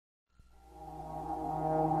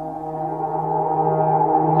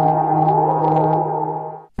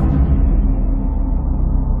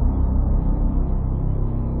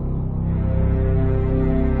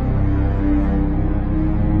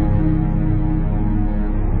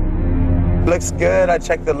looks good. I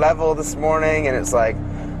checked the level this morning and it's like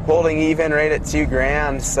holding even right at 2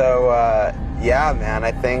 grand. So yeah, man,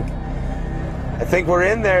 I think we're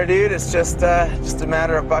in there, dude. It's just a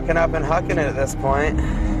matter of bucking up and hucking it at this point.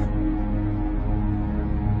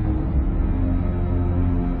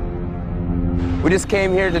 We just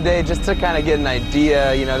came here today just to kind of get an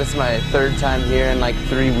idea. You know, this is my 3rd time here in like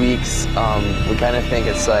 3 weeks. We kind of think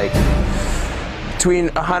it's like between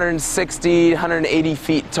 160, 180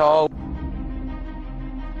 feet tall.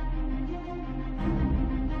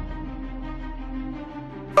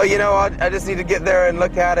 But you know, I just need to get there and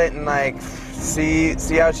look at it and like see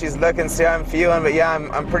how she's looking, see how I'm feeling. But yeah,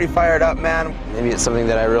 I'm pretty fired up, man. Maybe it's something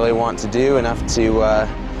that I really want to do, enough to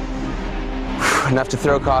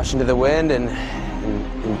throw caution to the wind and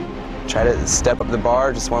try to step up the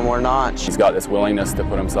bar just one more notch. He's got this willingness to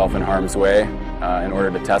put himself in harm's way in order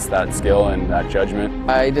to test that skill and that judgment.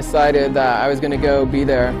 I decided that I was going to go be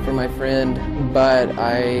there for my friend, but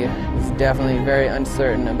I was definitely very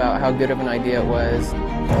uncertain about how good of an idea it was.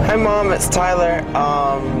 Hi Mom, it's Tyler.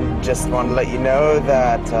 Just wanted to let you know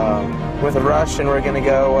that with a rush and we're going to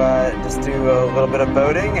go just do a little bit of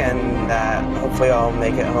boating and hopefully I'll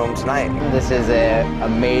make it home tonight. This is a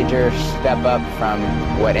major step up from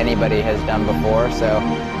what anybody has done before, so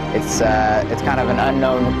it's kind of an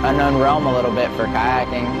unknown realm a little bit for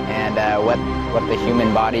kayaking and what the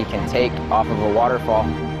human body can take off of a waterfall.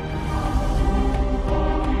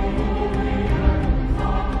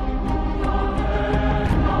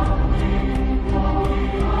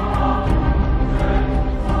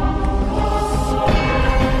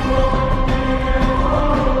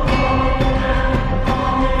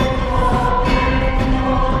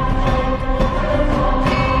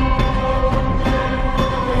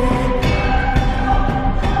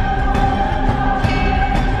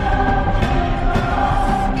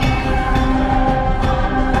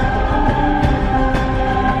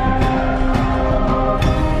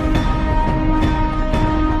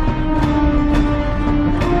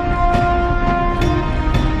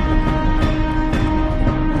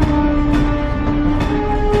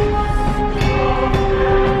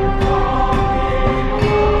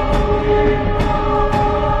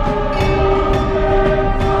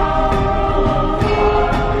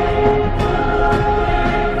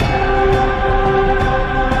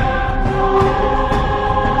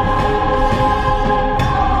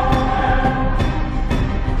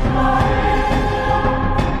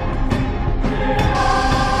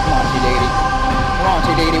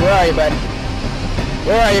 Where are you, buddy?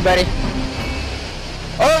 Where are you, buddy?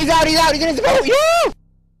 Oh, he's out, he's in his boat! Yeah!